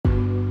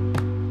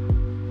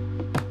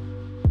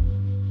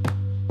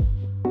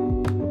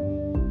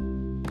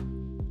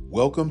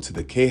Welcome to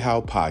the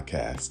K-How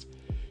Podcast.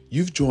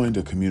 You've joined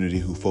a community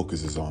who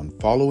focuses on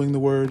following the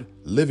Word,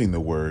 living the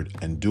Word,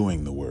 and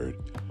doing the Word.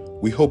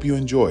 We hope you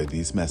enjoy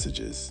these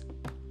messages.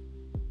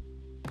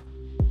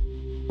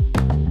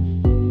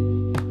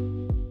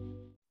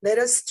 Let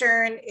us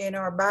turn in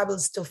our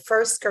Bibles to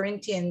 1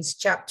 Corinthians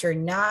chapter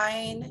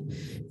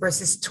 9,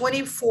 verses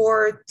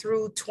 24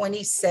 through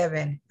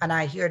 27. And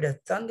I hear the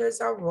thunders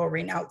are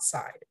roaring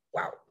outside.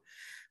 Wow.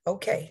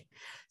 Okay.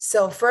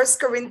 So 1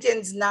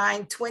 Corinthians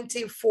 9,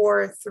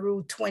 24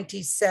 through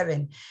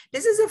 27.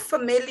 This is a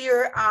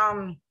familiar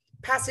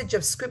passage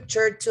of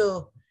scripture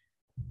to,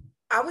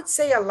 I would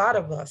say, a lot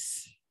of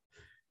us.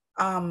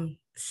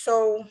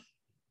 So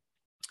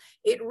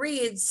it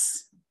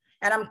reads,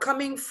 and I'm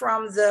coming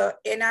from the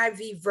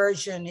NIV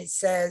version. It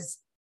says,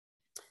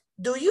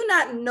 "Do you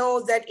not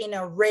know that in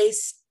a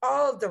race,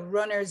 all the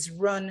runners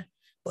run,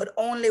 but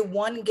only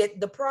one gets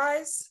the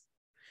prize?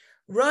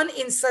 Run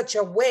in such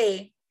a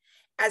way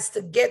as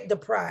to get the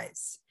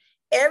prize.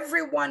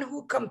 Everyone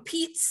who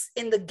competes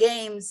in the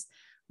games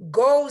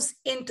goes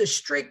into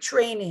strict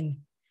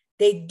training.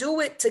 They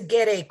do it to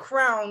get a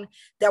crown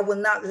that will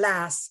not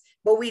last,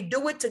 but we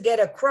do it to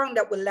get a crown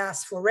that will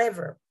last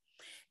forever.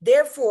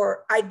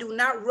 Therefore, I do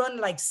not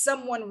run like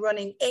someone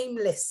running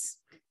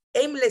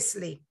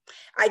aimlessly.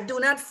 I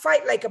do not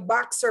fight like a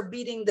boxer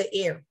beating the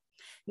air.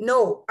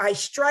 No, I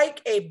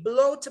strike a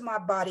blow to my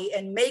body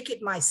and make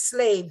it my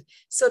slave,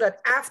 so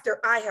that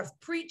after I have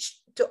preached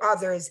to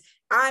others,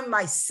 I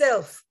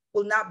myself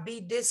will not be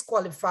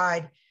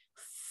disqualified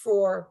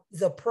for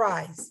the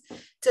prize."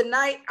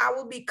 Tonight, I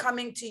will be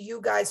coming to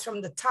you guys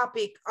from the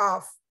topic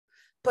of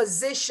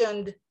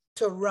positioned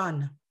to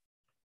run.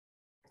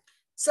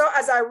 So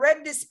as I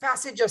read this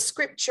passage of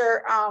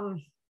scripture,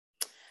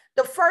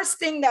 the first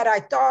thing that I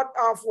thought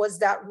of was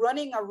that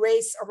running a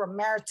race or a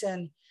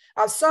marathon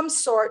of some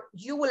sort,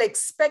 you will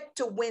expect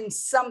to win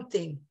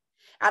something.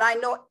 And I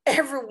know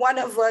every one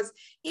of us,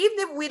 even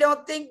if we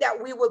don't think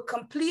that we will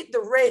complete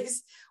the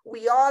race,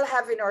 we all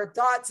have in our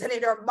thoughts and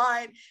in our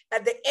mind,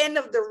 at the end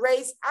of the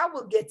race, I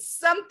will get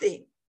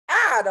something.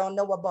 I don't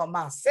know about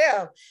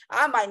myself.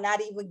 I might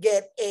not even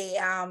get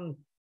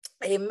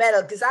a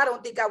medal, because I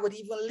don't think I would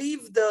even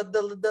leave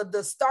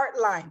the start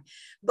line.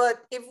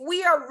 But if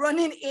we are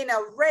running in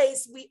a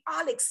race, we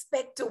all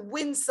expect to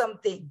win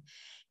something.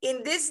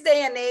 In this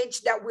day and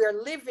age that we're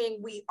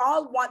living, we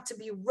all want to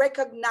be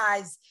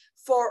recognized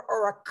for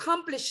our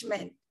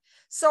accomplishment.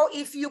 So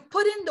if you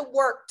put in the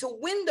work to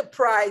win the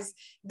prize,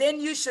 then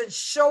you should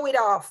show it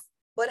off.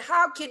 But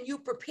how can you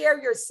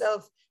prepare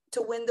yourself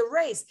to win the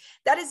race?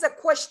 That is a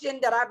question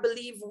that I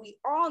believe we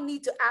all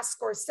need to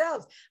ask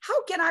ourselves.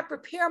 How can I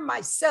prepare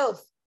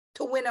myself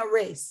to win a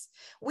race?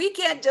 We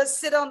can't just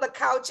sit on the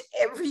couch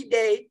every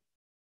day,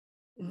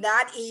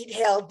 not eat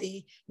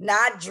healthy,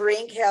 not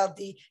drink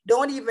healthy,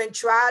 don't even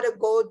try to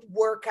go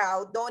work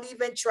out, don't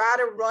even try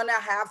to run a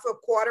half a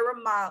quarter a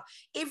mile.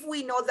 If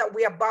we know that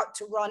we're about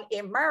to run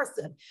a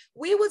marathon,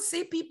 we would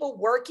see people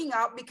working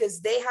out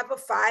because they have a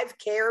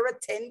 5K or a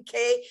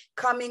 10K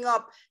coming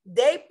up.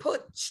 They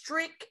put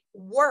strict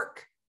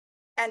work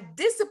and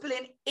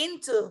discipline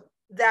into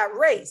that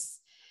race.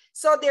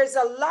 So there's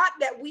a lot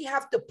that we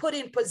have to put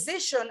in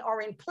position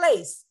or in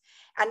place,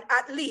 and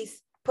at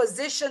least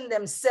position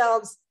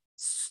themselves.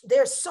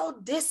 They're so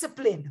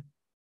disciplined.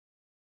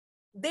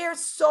 They're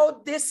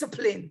so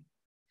disciplined.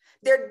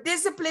 They're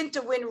disciplined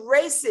to win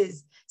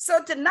races.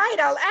 So tonight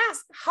I'll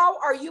ask, how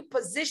are you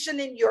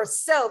positioning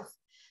yourself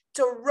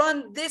to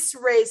run this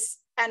race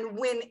and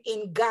win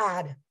in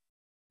God?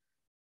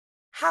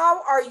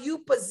 How are you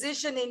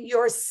positioning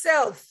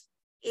yourself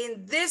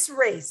in this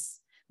race,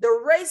 the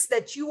race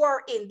that you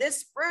are in,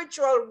 this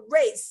spiritual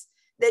race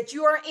that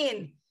you are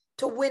in,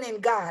 to win in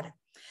God?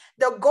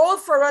 The goal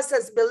for us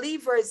as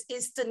believers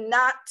is to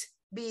not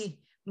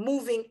be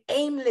moving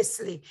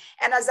aimlessly.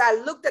 And as I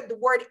looked at the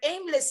word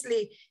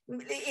aimlessly,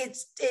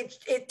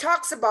 it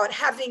talks about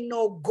having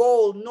no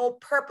goal, no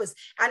purpose.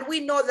 And we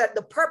know that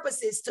the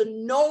purpose is to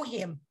know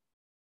him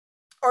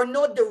or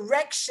no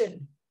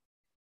direction.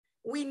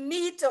 We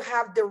need to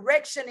have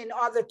direction in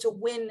order to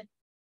win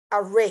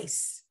a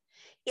race.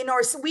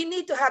 We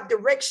need to have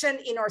direction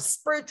in our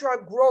spiritual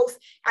growth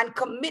and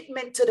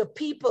commitment to the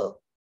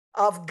people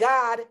of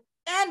God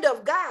and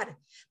of God.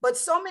 But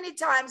so many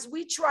times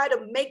we try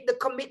to make the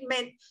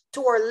commitment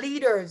to our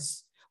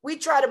leaders. We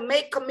try to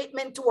make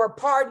commitment to our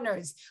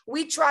partners.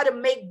 We try to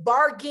make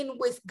bargain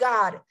with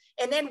God.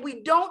 And then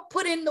we don't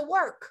put in the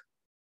work.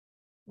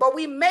 But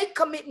we make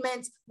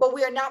commitments, but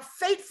we are not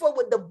faithful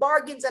with the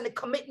bargains and the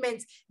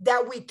commitments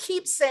that we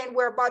keep saying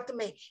we're about to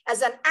make.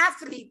 As an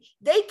athlete,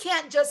 they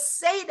can't just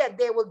say that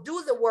they will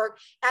do the work,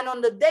 and on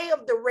the day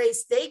of the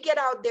race, they get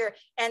out there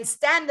and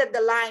stand at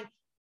the line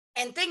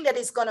and think that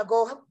it's going to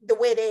go the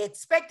way they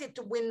expected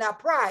to win that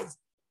prize.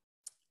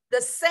 The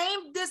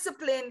same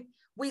discipline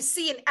we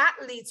see in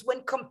athletes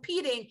when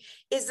competing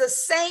is the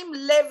same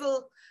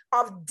level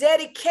of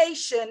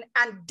dedication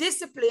and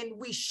discipline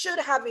we should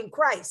have in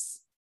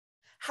Christ.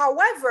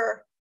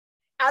 However,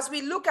 as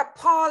we look at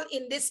Paul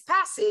in this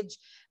passage,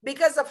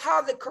 because of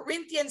how the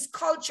Corinthians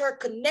culture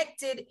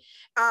connected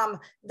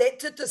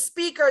to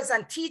speakers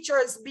and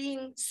teachers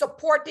being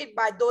supported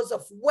by those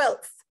of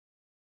wealth.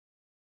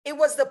 It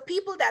was the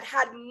people that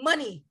had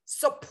money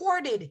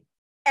supported.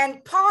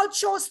 And Paul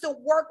chose to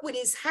work with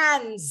his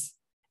hands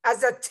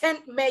as a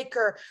tent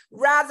maker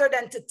rather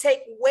than to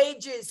take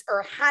wages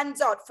or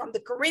handout from the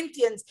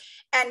Corinthians.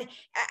 And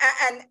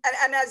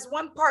as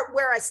one part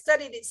where I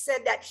studied, it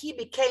said that he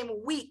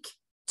became weak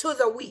to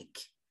the weak.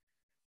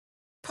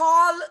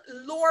 Paul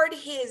lowered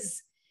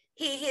his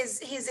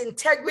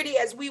integrity,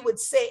 as we would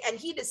say, and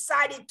he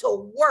decided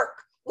to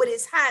work with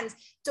his hands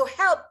to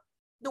help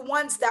the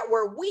ones that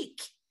were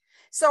weak.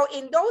 So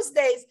in those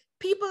days,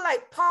 people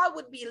like Paul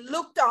would be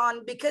looked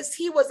on because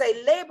he was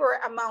a laborer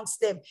amongst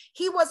them.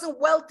 He wasn't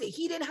wealthy.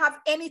 He didn't have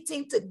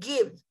anything to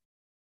give.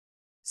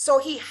 So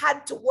he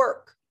had to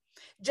work.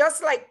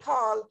 Just like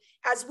Paul,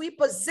 as we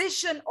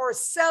position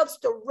ourselves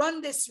to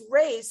run this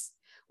race,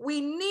 we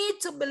need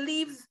to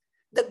believe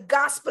the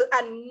gospel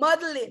and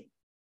muddling.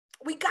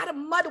 We got to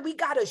muddle. We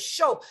got to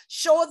show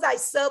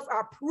thyself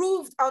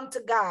approved unto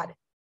God.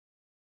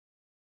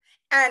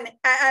 And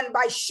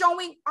by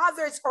showing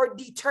others our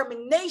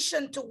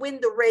determination to win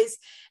the race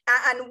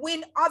and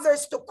win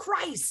others to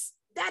Christ,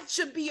 that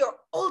should be your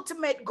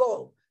ultimate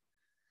goal.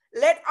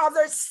 Let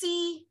others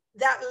see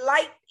that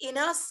light in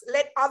us.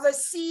 Let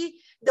others see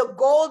the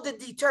goal, the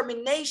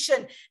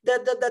determination,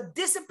 the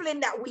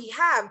discipline that we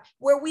have,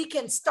 where we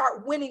can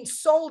start winning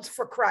souls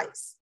for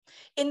Christ.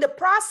 In the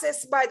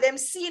process, by them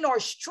seeing our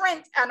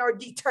strength and our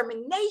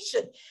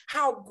determination,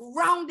 how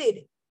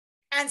grounded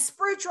and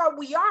spiritual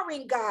we are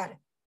in God,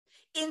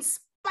 in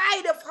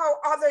spite of how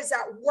others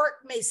at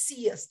work may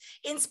see us,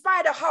 in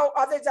spite of how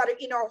others that are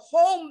in our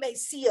home may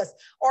see us,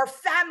 our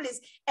families,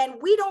 and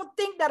we don't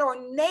think that our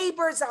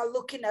neighbors are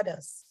looking at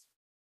us.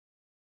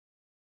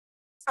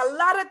 A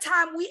lot of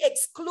time we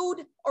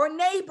exclude our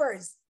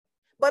neighbors,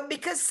 but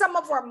because some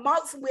of our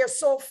mouths, we're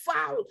so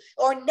foul,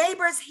 our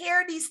neighbors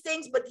hear these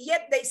things, but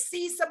yet they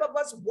see some of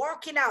us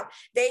walking out.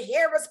 They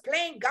hear us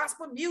playing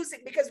gospel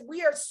music because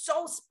we are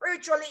so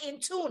spiritually in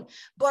tune,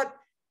 but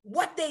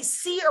what they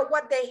see or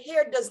what they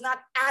hear does not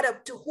add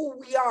up to who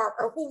we are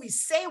or who we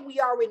say we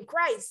are in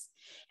Christ.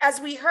 As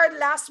we heard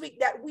last week,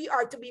 that we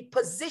are to be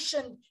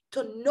positioned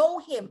to know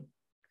him.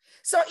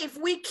 So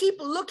if we keep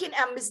looking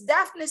at, Miss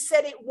Daphne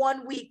said it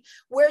one week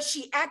where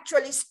she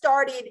actually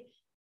started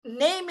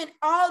naming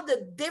all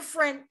the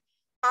different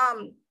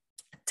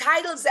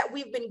titles that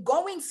we've been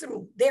going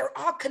through. They're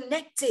all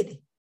connected.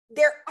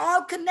 They're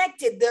all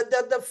connected.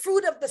 The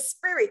fruit of the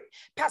Spirit.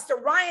 Pastor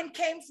Ryan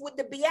came with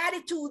the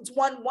Beatitudes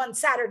one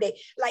Saturday.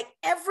 Like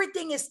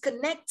everything is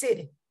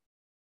connected.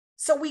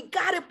 So we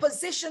got a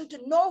position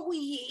to know who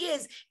he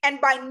is. And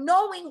by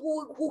knowing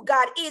who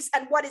God is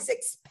and what is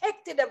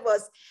expected of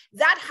us,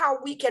 that's how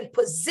we can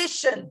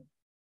position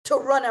to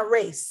run a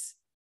race.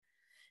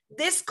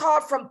 This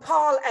call from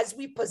Paul as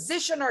we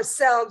position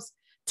ourselves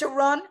to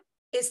run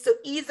is to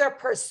either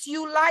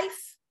pursue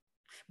life.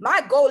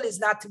 My goal is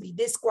not to be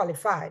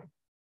disqualified.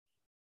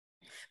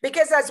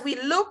 Because as we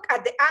look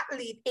at the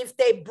athlete, if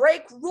they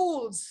break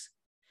rules,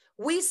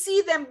 we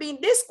see them being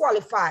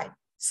disqualified.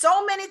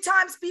 So many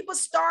times people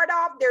start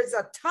off, there's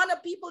a ton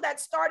of people that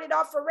started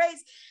off a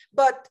race,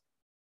 but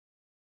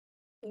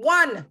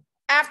one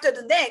after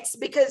the next,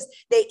 because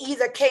they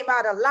either came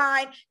out of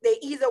line, they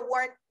either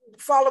weren't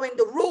following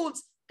the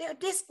rules, they're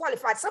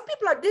disqualified. Some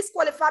people are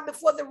disqualified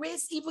before the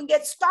race even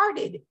gets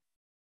started.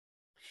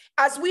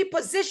 As we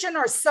position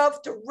ourselves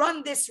to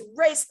run this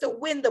race to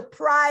win the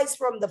prize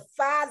from the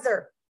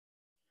Father,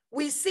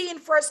 we see in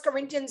 1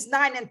 Corinthians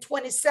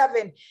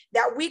 9:27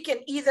 that we can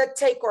either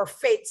take our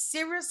faith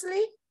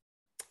seriously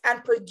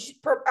and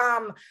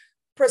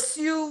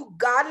pursue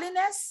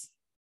godliness,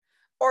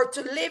 or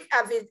to live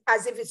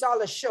as if it's all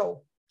a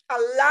show. A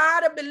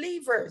lot of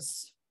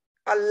believers,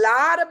 a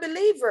lot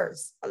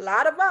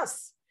of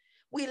us,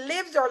 we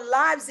lived our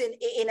lives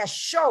in a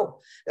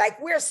show.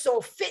 Like we're so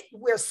fit.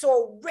 We're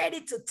so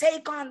ready to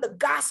take on the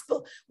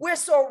gospel. We're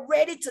so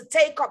ready to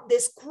take up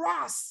this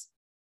cross.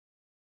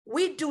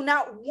 We do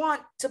not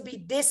want to be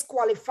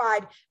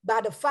disqualified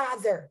by the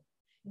Father.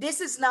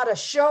 This is not a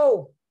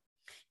show.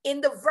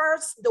 In the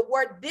verse, the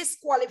word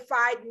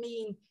disqualified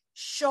means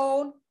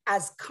shown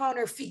as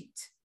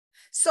counterfeit.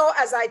 So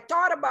as I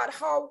thought about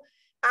how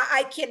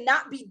I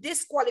cannot be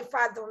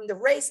disqualified from the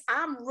race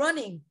I'm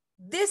running,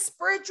 this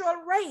spiritual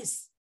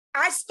race,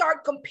 I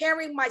start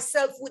comparing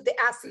myself with the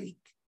athlete.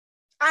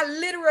 I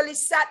literally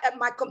sat at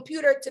my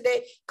computer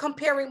today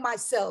comparing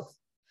myself.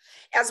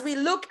 As we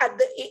look at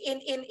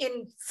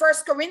in 1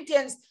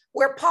 Corinthians,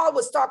 where Paul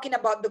was talking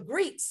about the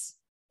Greeks,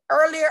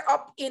 earlier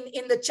up in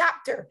the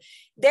chapter,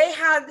 they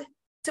had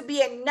to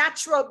be a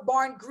natural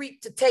born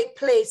Greek to take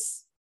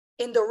place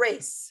in the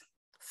race.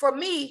 For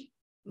me,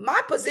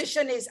 my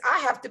position is I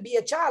have to be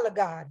a child of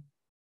God.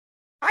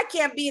 I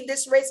can't be in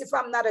this race if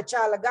I'm not a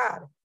child of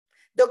God.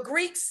 The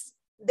Greeks,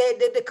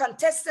 the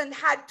contestant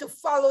had to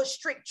follow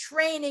strict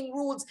training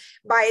rules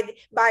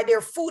by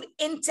their food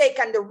intake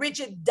and the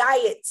rigid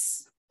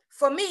diets.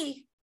 For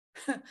me,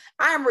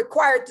 I am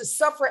required to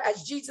suffer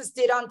as Jesus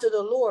did unto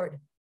the Lord.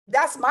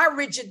 That's my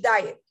rigid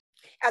diet.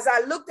 As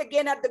I looked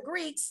again at the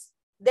Greeks,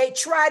 they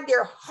tried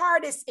their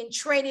hardest in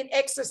training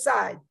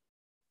exercise.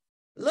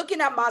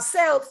 Looking at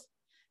myself,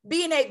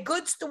 being a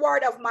good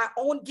steward of my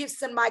own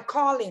gifts and my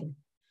calling.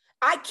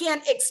 I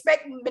can't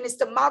expect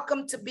Minister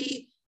Malcolm to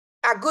be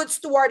a good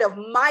steward of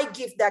my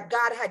gift that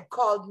God had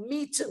called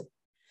me to.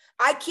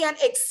 I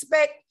can't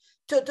expect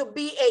to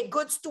be a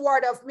good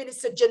steward of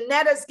Minister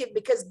Janetta's gift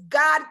because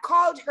God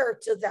called her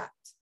to that.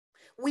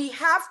 We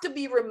have to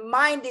be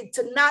reminded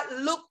to not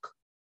look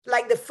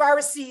like the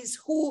Pharisees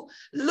who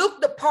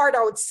looked the part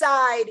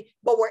outside,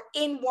 but were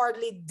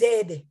inwardly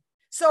dead.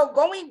 So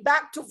going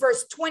back to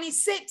verse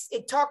 26,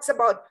 it talks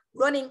about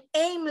running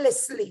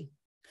aimlessly.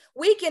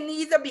 We can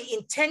either be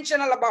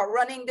intentional about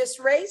running this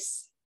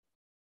race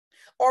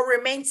or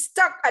remain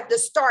stuck at the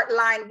start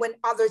line when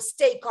others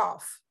take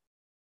off.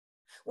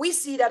 We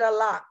see that a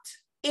lot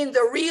in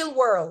the real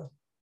world.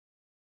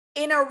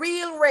 In a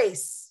real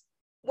race,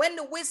 when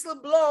the whistle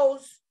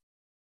blows,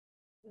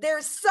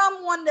 there's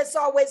someone that's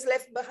always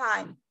left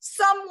behind,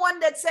 someone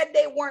that said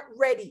they weren't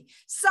ready,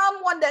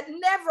 someone that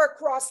never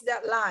crossed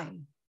that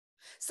line.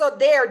 So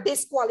they are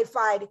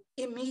disqualified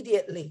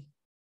immediately.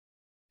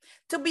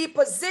 To be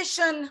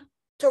positioned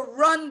to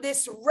run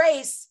this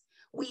race,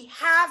 we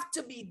have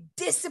to be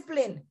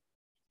disciplined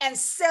and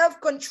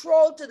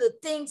self-control to the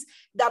things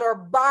that our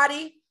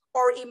body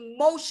or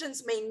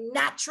emotions may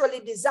naturally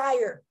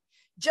desire.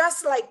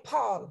 Just like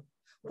Paul,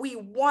 we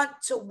want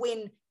to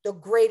win the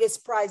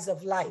greatest prize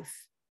of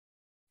life.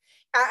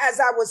 As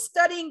I was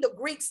studying the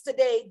Greeks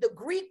today, the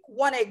Greek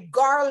won a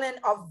garland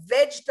of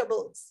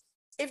vegetables.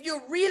 If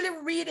you really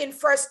read in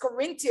 1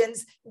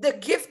 Corinthians, the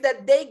gift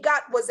that they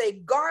got was a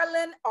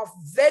garland of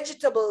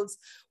vegetables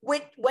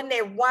when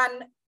they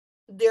won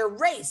their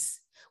race,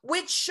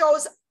 which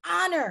shows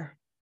honor.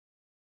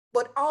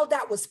 But all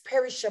that was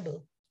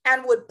perishable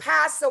and would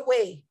pass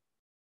away.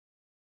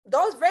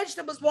 Those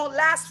vegetables won't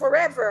last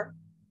forever.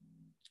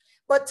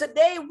 But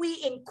today we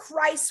in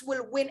Christ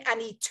will win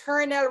an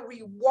eternal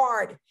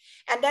reward.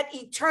 And that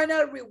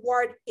eternal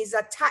reward is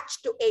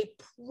attached to a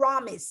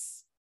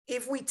promise.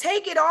 If we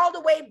take it all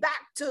the way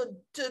back to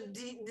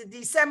the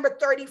December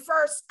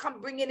 31st, come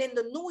bringing in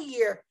the new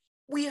year,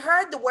 we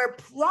heard the word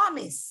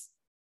promise,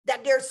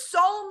 that there's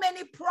so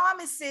many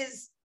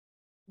promises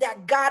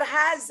that God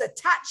has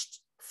attached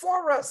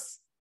for us.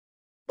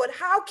 But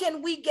how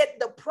can we get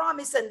the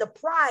promise and the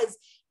prize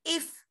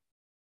if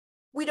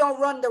we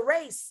don't run the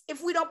race,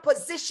 if we don't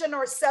position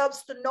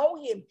ourselves to know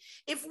him,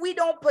 if we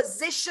don't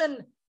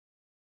position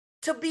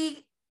to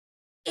be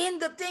in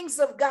the things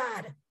of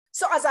God?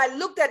 So as I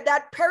looked at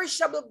that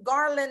perishable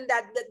garland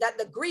that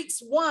the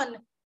Greeks won,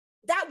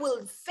 that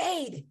will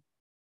fade.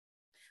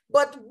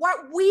 But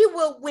what we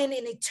will win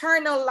in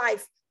eternal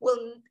life,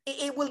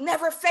 it will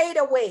never fade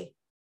away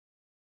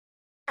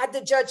at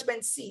the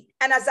judgment seat.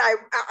 And as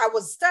I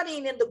was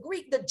studying in the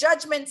Greek, the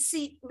judgment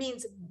seat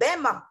means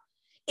bema.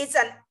 It's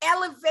an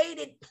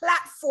elevated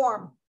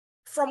platform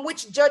from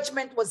which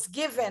judgment was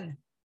given.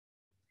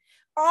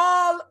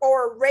 All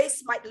our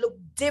race might look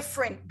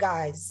different,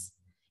 guys.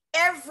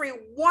 Every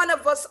one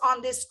of us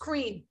on this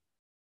screen,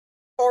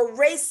 our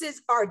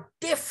races are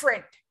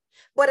different.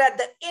 But at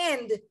the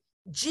end,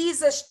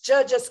 Jesus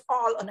judges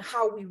all on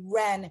how we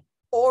ran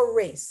our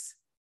race.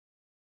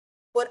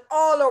 But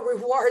all our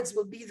rewards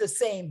will be the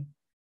same.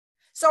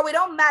 So it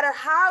don't matter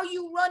how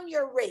you run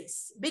your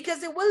race,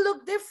 because it will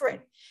look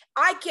different.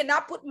 I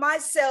cannot put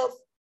myself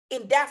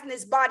in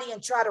Daphne's body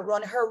and try to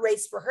run her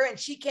race for her, and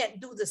she can't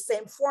do the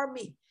same for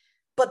me.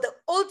 But the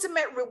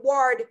ultimate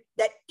reward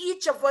that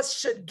each of us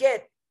should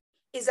get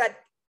is an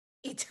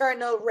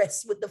eternal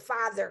rest with the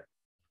Father.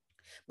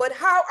 But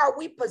how are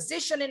we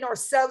positioning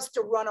ourselves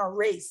to run our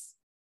race?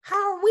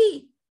 How are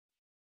we?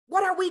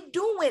 What are we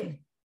doing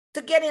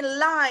to get in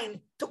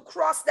line, to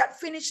cross that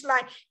finish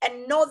line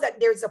and know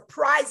that there's a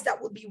prize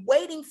that will be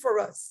waiting for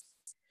us?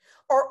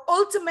 Our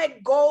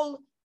ultimate goal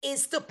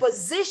is to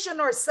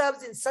position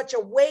ourselves in such a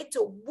way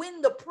to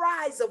win the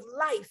prize of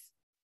life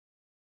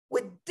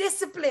with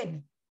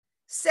discipline,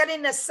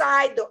 setting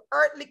aside the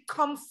earthly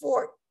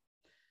comfort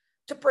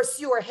to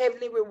pursue a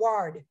heavenly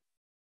reward.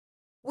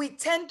 We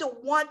tend to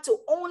want to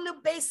only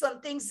base on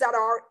things that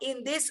are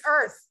in this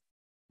earth,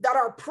 that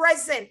are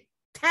present,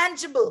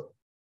 tangible,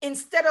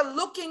 instead of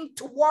looking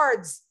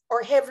towards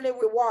our heavenly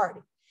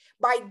reward.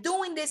 By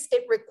doing this,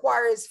 it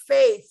requires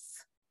faith.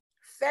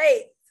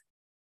 Faith.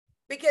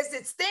 Because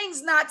it's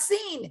things not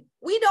seen.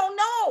 We don't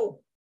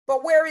know.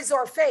 But where is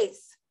our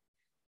faith?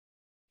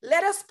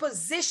 Let us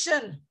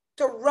position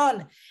to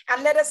run,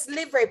 and let us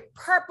live a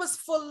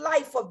purposeful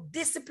life of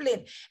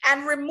discipline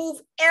and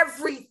remove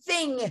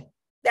everything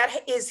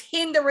that is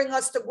hindering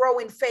us to grow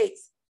in faith.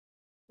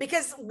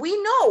 Because we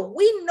know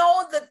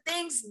the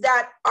things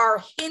that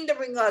are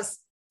hindering us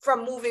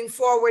from moving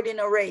forward in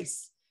a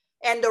race,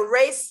 and the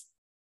race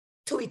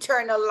to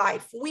eternal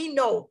life. We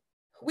know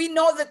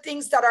the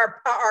things that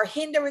are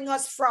hindering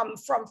us from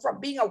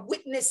being a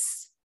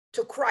witness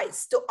to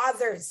Christ, to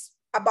others,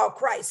 about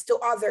Christ, to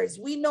others.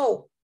 We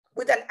know.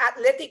 with an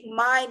athletic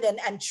mind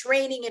and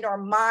training in our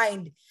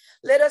mind.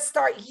 Let us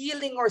start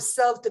yielding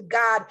ourselves to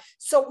God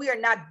so we are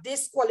not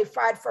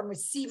disqualified from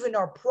receiving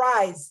our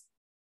prize.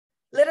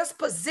 Let us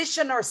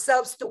position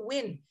ourselves to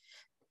win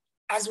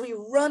as we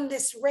run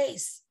this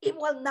race. It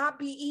will not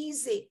be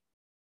easy.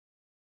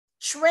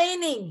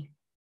 Training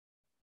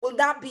will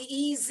not be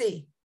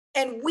easy.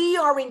 And we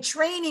are in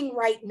training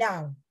right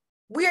now.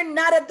 We are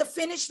not at the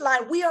finish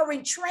line. We are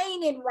in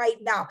training right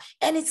now.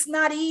 And it's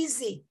not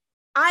easy.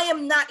 I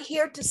am not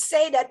here to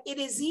say that it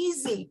is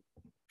easy.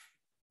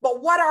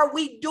 But what are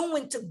we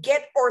doing to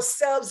get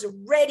ourselves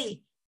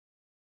ready?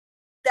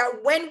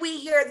 That when we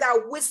hear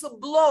that whistle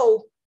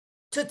blow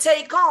to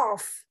take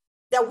off,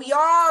 that we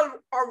all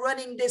are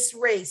running this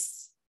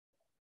race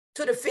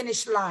to the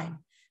finish line.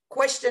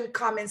 Question,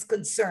 comments,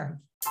 concern.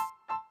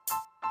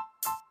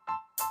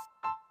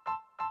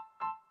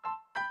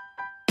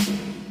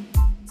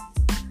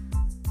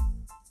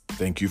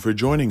 Thank you for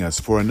joining us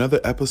for another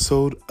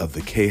episode of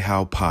the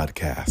K-How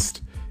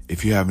Podcast.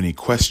 If you have any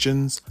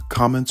questions,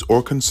 comments,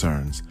 or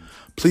concerns,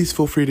 please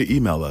feel free to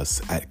email us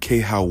at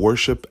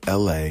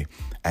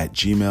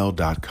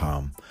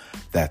khowworshipla@gmail.com.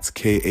 That's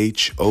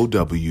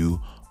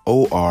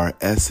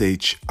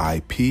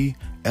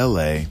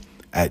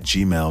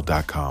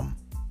KHOWORSHIPLA@gmail.com.